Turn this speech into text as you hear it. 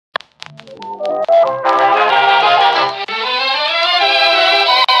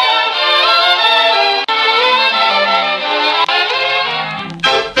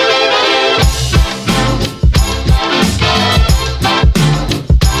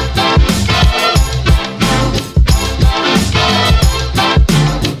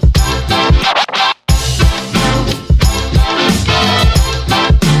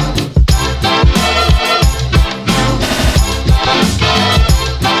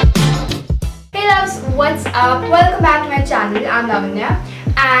Welcome back to my channel. I'm Lavanya,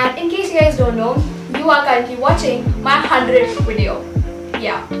 and in case you guys don't know, you are currently watching my 100th video.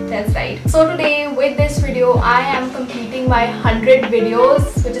 Yeah, that's right. So today with this video I am completing my 100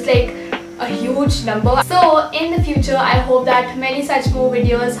 videos, which is like a huge number. So in the future I hope that many such more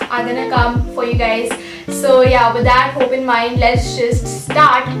videos are gonna come for you guys. So yeah, with that hope in mind, let's just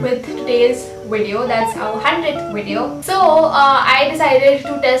start with today's video. That's our 100th video. So I decided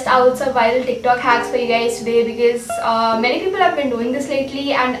to test out some viral TikTok hacks for you guys today because many people have been doing this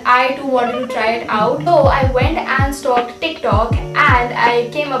lately and I too wanted to try it out. So I went and stalked TikTok and I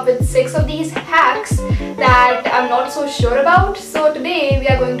came up with 6 of these hacks that I'm not so sure about. So today we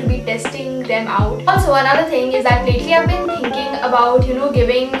are going to be testing them out. Also another thing is that lately I've been thinking about,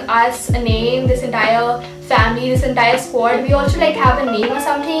 giving us a name, this entire family, this entire squad. We also like have a name or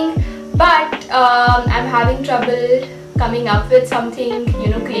something. But I'm having trouble coming up with something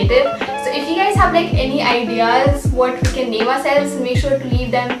creative. So if you guys have like any ideas what we can name ourselves, make sure to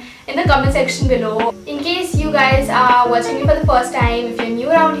leave them in the comment section below. In case you guys are watching me for the first time, if you're new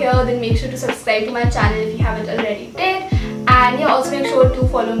around here, then make sure to subscribe to my channel if you haven't already did. And yeah, also make sure to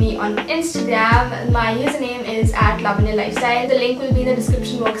follow me on Instagram. My username is @LavanyaLifestyle. The link will be in the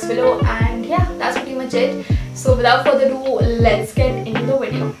description box below. And yeah, that's pretty much it. So without further ado, let's get into the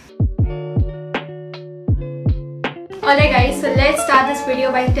video. Alright guys, so let's start this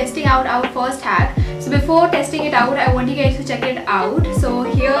video by testing out our first hack. So before testing it out, I want you guys to check it out. So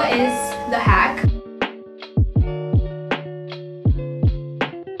here is the hack.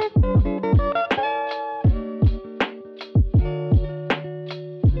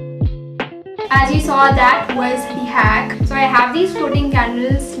 As you saw, that was the hack. So I have these floating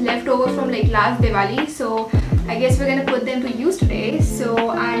candles left over from like last Diwali. So I guess we're gonna put them to use today.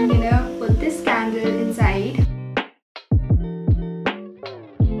 So I'm gonna put this candle inside.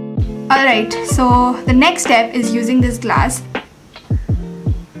 Alright, so the next step is using this glass.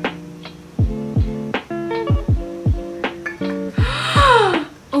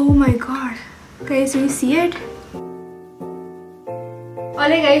 Oh my god. Guys, do you see it?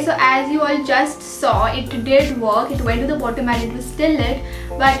 Alright guys, so as you all just saw, it did work. It went to the bottom and it was still lit,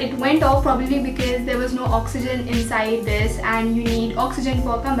 but it went off probably because there was no oxygen inside this and you need oxygen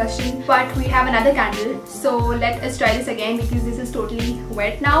for combustion. But we have another candle, so let us try this again because this is totally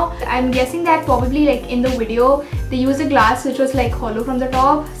wet now. I'm guessing that probably like in the video they used a glass which was like hollow from the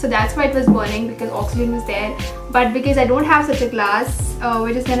top, so that's why it was burning because oxygen was there. But because I don't have such a glass,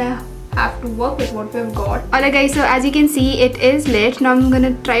 we're just gonna have to work with what we've got. Alright guys, so as you can see, it is lit. Now I'm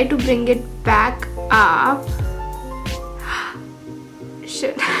gonna try to bring it back up.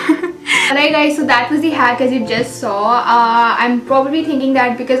 Shit. Alright guys, so that was the hack as you just saw. I'm probably thinking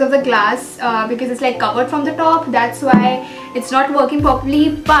that because of the glass, because it's like covered from the top, that's why it's not working properly.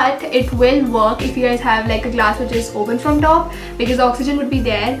 But it will work if you guys have like a glass which is open from top, because oxygen would be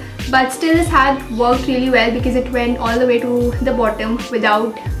there. But still this hack worked really well because it went all the way to the bottom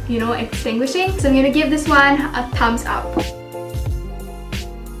without extinguishing. So I'm gonna give this one a thumbs up.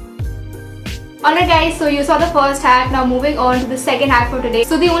 Alright guys, so you saw the first hack. Now moving on to the second hack for today.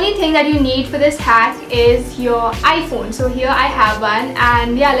 So the only thing that you need for this hack is your iPhone. So here I have one,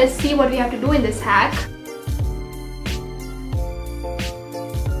 and yeah, let's see what we have to do in this hack.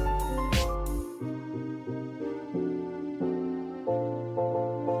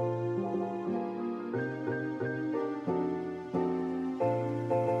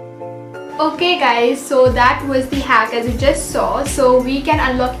 Okay guys, so that was the hack as you just saw. So we can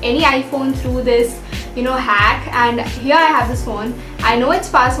unlock any iPhone through this hack, and here I have this phone. I know its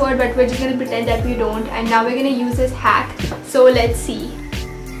password, but we're just gonna pretend that we don't, and now we're gonna use this hack. So let's see.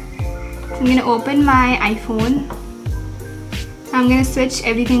 So I'm gonna open my iPhone. I'm gonna switch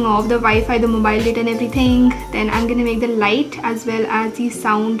everything off, the Wi-Fi, the mobile data and everything. Then I'm gonna make the light as well as the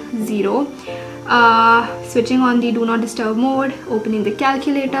sound 0. Switching on the do not disturb mode, opening the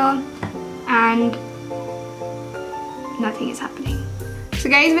calculator, and nothing is happening. So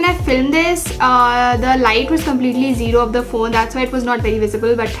guys, when I filmed this, the light was completely 0 of the phone. That's why it was not very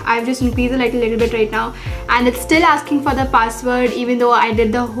visible, but I've just increased the light a little bit right now, and it's still asking for the password even though I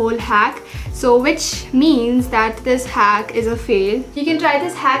did the whole hack. So which means that this hack is a fail. You can try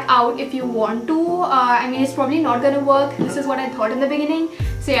this hack out if you want to. I mean, it's probably not gonna work. This is what I thought in the beginning.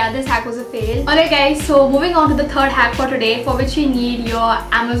 So yeah, this hack was a fail. Alright guys, so moving on to the third hack for today, for which you need your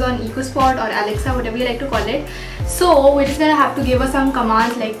Amazon Echo Spot or Alexa, whatever you like to call it. So we're just gonna have to give us some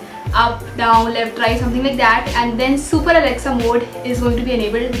commands like up, down, left, right, something like that, and then Super Alexa mode is going to be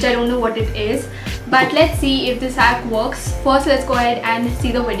enabled, which I don't know what it is. But let's see if this hack works. First, let's go ahead and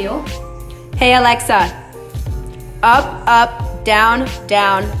see the video. Hey Alexa, up, up, down,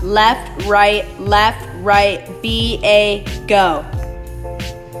 down, left, right, right, B-A, go.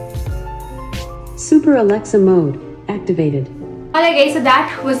 Super Alexa mode activated. Alright guys, so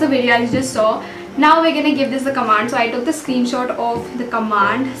that was the video I just saw. Now we're gonna give this the command. So I took the screenshot of the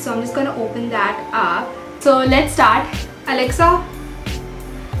command. So I'm just gonna open that up. So let's start. Alexa,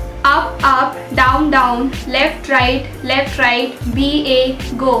 up, up, down, down, left, right, B-A,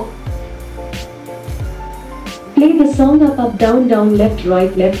 go. Play the song Up Up Down Down Left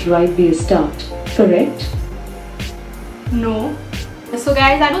Right Be a Start. Correct? No. So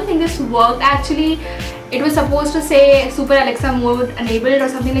guys, I don't think this worked actually. It was supposed to say Super Alexa mode enabled or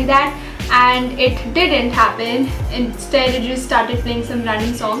something like that, and it didn't happen. Instead it just started playing some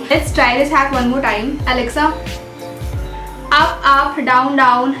random song. Let's try this hack one more time. Alexa, up, up, down,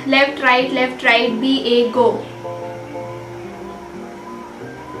 down, left, right, B-A, go.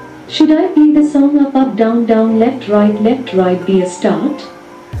 Should I play the song Up Up Down Down Left Right Be a Start?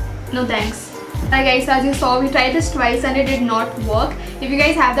 No thanks. Alright guys, so as you saw, we tried this twice and it did not work. If you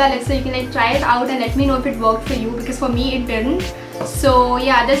guys have the Alexa, you can like try it out and let me know if it worked for you, because for me it didn't. So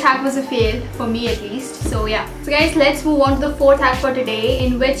yeah, this hack was a fail for me at least. So yeah. So guys, let's move on to the fourth hack for today,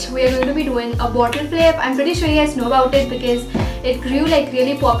 in which we are going to be doing a bottle flip. I'm pretty sure you guys know about it because it grew like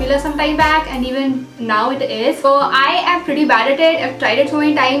really popular some time back, and even now it is. So I am pretty bad at it. I've tried it so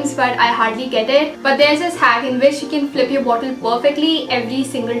many times but I hardly get it. But there's this hack in which you can flip your bottle perfectly every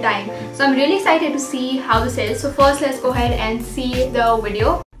single time. So I'm really excited to see how this is. So first let's go ahead and see the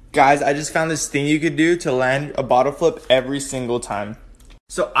video. Guys, I just found this thing you could do to land a bottle flip every single time.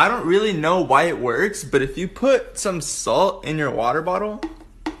 So I don't really know why it works, but if you put some salt in your water bottle,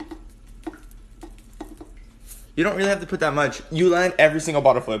 you don't really have to put that much. You land every single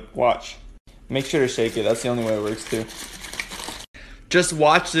bottle flip. Watch. Make sure to shake it. That's the only way it works too. Just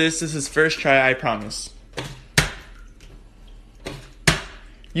watch this. This is first try, I promise.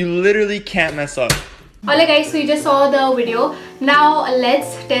 You literally can't mess up. Alright guys, so you just saw the video. Now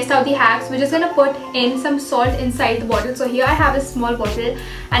let's test out the hacks. We're just gonna put in some salt inside the bottle. So here I have a small bottle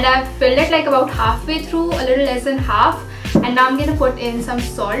and I've filled it like about halfway through, a little less than half. And now I'm gonna put in some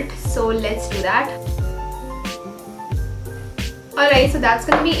salt. So let's do that. Alright, so that's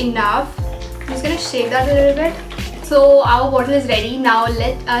gonna be enough. I'm just gonna shake that a little bit. So our bottle is ready. Now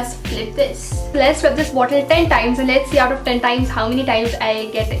let us flip this. Let's flip this bottle 10 times and let's see out of 10 times how many times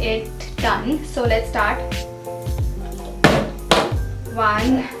I get it done. So let's start.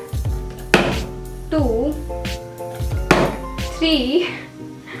 1, 2, 3,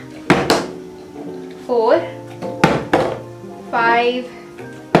 4, 5,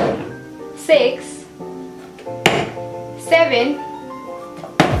 6, 7,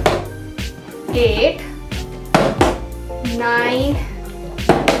 8, 9,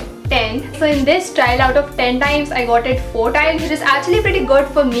 10. So in this trial, out of 10 times I got it 4 times, which is actually pretty good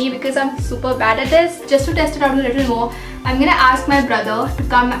for me because I'm super bad at this. Just to test it out a little more, I'm gonna ask my brother to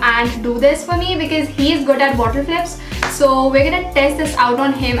come and do this for me because he is good at bottle flips. So we're gonna test this out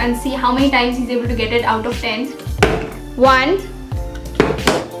on him and see how many times he's able to get it out of 10. 1,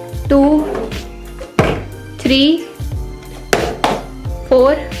 2, 3,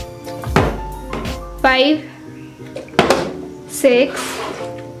 4, 5, 6,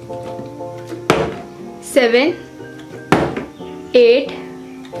 7, 8,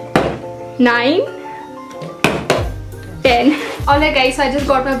 9, 10. Alright guys, so I just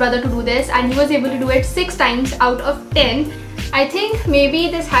got my brother to do this and he was able to do it 6 times out of 10. I think maybe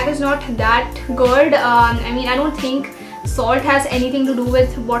this hack is not that good. I mean, I don't think salt has anything to do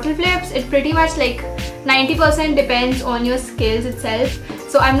with bottle flips. It pretty much like 90% depends on your skills itself.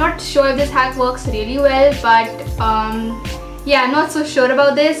 So I'm not sure if this hack works really well, but yeah, I'm not so sure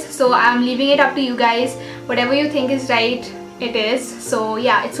about this. So I'm leaving it up to you guys. Whatever you think is right, it is. So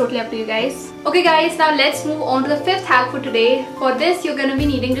yeah, it's totally up to you guys. Okay guys, now let's move on to the 5th hack for today. For this, you're gonna be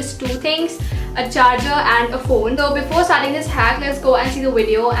needing just 2 things: a charger and a phone. So before starting this hack, let's go and see the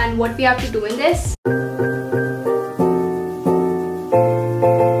video and what we have to do in this.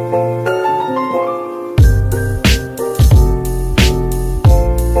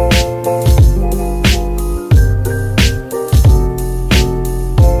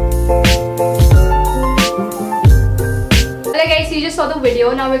 Saw the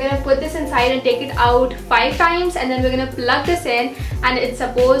video. Now we're gonna put this inside and take it out 5 times, and then we're gonna plug this in and it's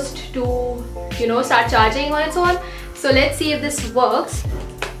supposed to, you know, start charging on its own. So let's see if this works.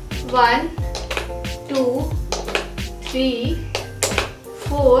 1, 2, 3,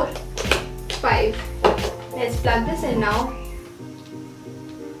 4, 5. Let's plug this in now.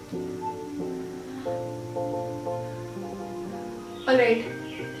 Alright,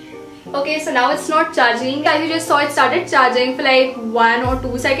 Okay, so now it's not charging. As you just saw, it started charging for like 1 or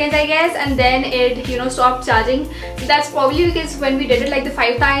 2 seconds, I guess, and then it, you know, stopped charging. So that's probably because when we did it like the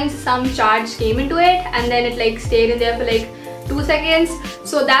 5 times, some charge came into it, and then it like stayed in there for like 2 seconds.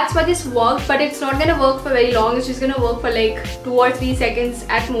 So that's why this worked, but it's not gonna work for very long. It's just gonna work for like 2 or 3 seconds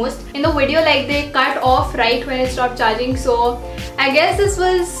at most. In the video, like, they cut off right when it stopped charging, so I guess this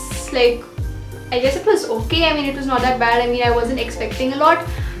was like, I guess it was okay. I mean, it was not that bad. I mean, I wasn't expecting a lot,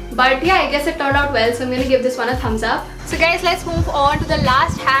 but yeah, I guess it turned out well, so I'm gonna give this one a thumbs up. So guys, let's move on to the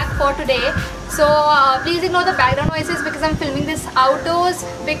last hack for today. So please ignore the background noises because I'm filming this outdoors,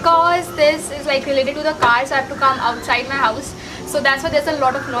 because this is like related to the car, so I have to come outside my house. So that's why there's a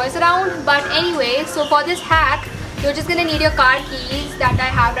lot of noise around. But anyway, so for this hack, you're just gonna need your car keys that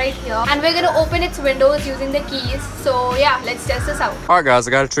I have right here, and we're gonna open its windows using the keys. So yeah, let's test this out. Alright guys,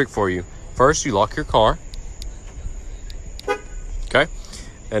 I got a trick for you. First, you lock your car. Okay.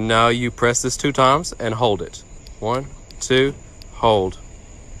 And now you press this 2 times and hold it. 1, 2, hold.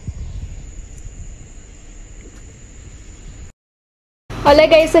 Alright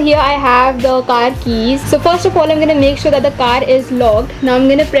guys, so here I have the car keys. So first of all, I'm gonna make sure that the car is locked. Now I'm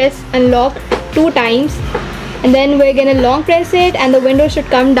gonna press unlock 2 times, and then we're gonna long press it, and the window should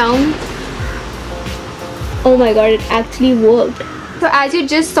come down. Oh my god, it actually worked. So as you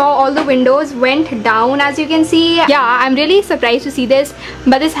just saw, all the windows went down, as you can see. Yeah, I'm really surprised to see this,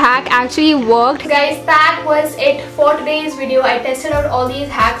 but this hack actually worked. Guys, that was it for today's video. I tested out all these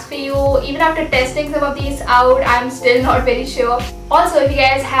hacks for you. Even after testing some of these out, I'm still not very sure. Also, if you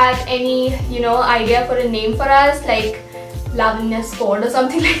guys have any, you know, idea for a name for us, like Lavanya Squad or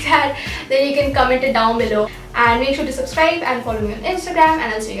something like that, then you can comment it down below. And make sure to subscribe and follow me on Instagram,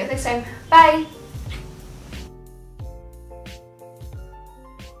 and I'll see you guys next time. Bye!